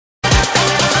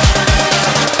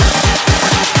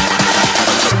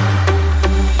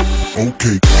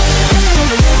Okay.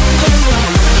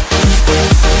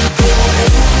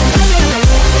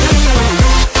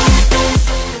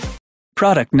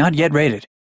 Product not yet rated.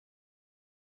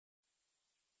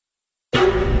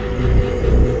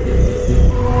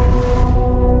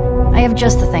 I have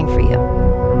just the thing for you.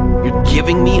 You're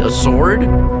giving me a sword?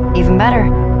 Even better,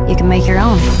 you can make your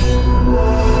own.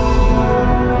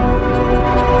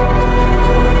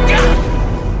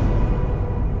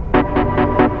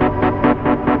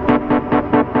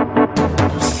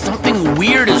 Something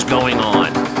weird is going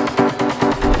on.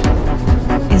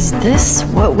 Is this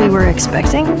what we were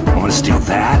expecting? I want to steal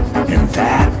that and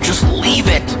that. Just leave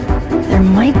it. There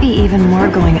might be even more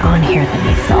going on here than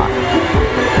you thought.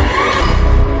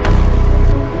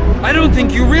 I don't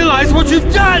think you realize what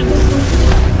you've done!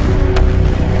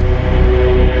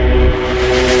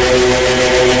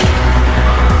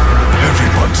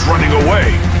 Everyone's running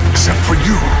away, except for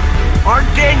you. Our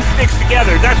gang sticks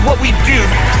together, that's what we do.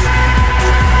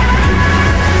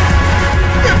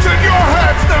 It's in your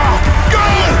hands now!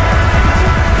 Go!